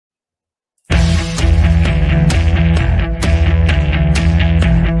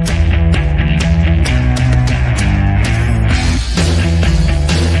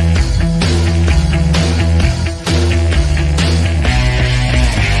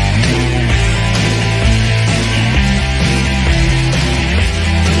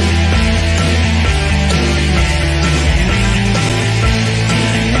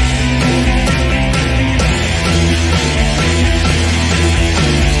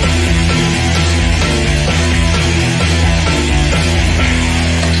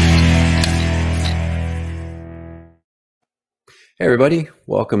Hey everybody,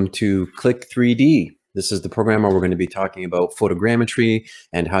 welcome to Click 3D. This is the program where we're going to be talking about photogrammetry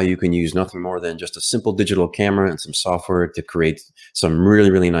and how you can use nothing more than just a simple digital camera and some software to create some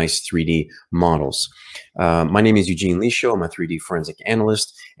really nice 3D models. My name is Eugene Liscio. I'm a 3D forensic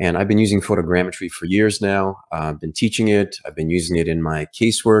analyst, and I've been using photogrammetry for years now. I've been teaching it, I've been using it in my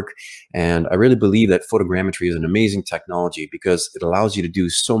casework, and I really believe that photogrammetry is an amazing technology because it allows you to do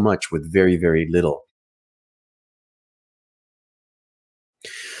so much with very little.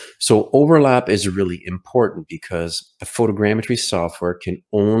 So overlap is really important because the photogrammetry software can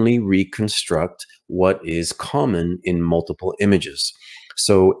only reconstruct what is common in multiple images.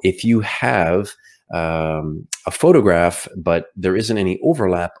 So if you have a photograph, but there isn't any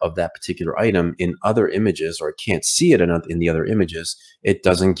overlap of that particular item in other images, or can't see it in the other images, it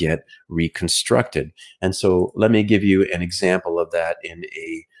doesn't get reconstructed. And so let me give you an example of that in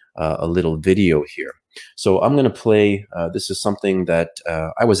a little video here. So I'm going to play, this is something that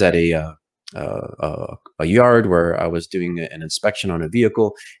I was at a yard where I was doing an inspection on a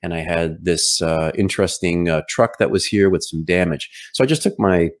vehicle, and I had this interesting truck that was here with some damage. So I just took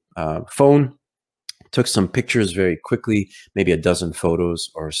my phone, took some pictures very quickly, maybe a dozen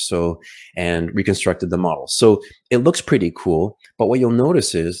photos or so, and reconstructed the model. So it looks pretty cool, but what you'll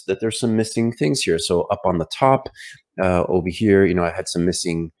notice is that there's some missing things here. So up on the top, over here, I had some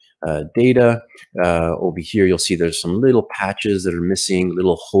missing data. Over here, you'll see there's some little patches that are missing,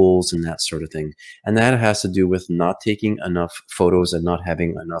 little holes and that sort of thing. And that has to do with not taking enough photos and not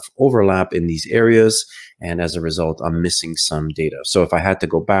having enough overlap in these areas. And as a result, I'm missing some data. So if I had to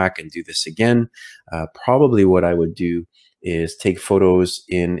go back and do this again, probably what I would do is take photos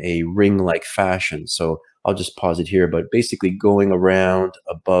in a ring-like fashion. So I'll just pause it here, but basically going around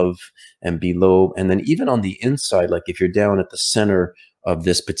above and below, and then even on the inside, like if you're down at the center of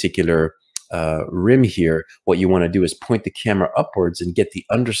this particular rim here, what you want to do is point the camera upwards and get the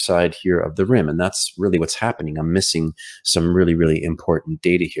underside here of the rim. And that's really what's happening. I'm missing some really important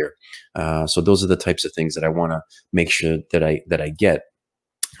data here. So those are the types of things that I want to make sure that I get.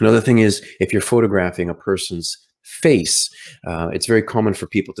 Another thing is, if you're photographing a person's face, it's very common for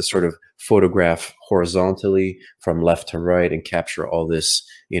people to sort of photograph horizontally from left to right and capture all this,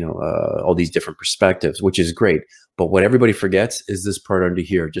 all these different perspectives, which is great. But what everybody forgets is this part under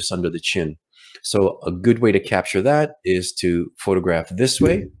here, just under the chin. So a good way to capture that is to photograph this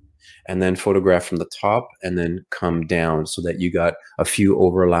way, and then photograph from the top and then come down so that you got a few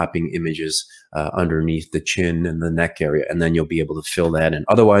overlapping images underneath the chin and the neck area, and then you'll be able to fill that in.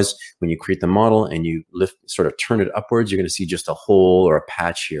 Otherwise, when you create the model and you sort of turn it upwards, you're going to see just a hole or a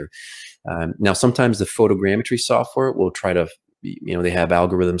patch here. Now, sometimes the photogrammetry software will try to, they have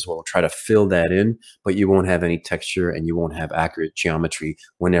algorithms will try to fill that in, but you won't have any texture and you won't have accurate geometry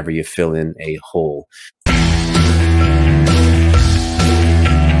whenever you fill in a hole.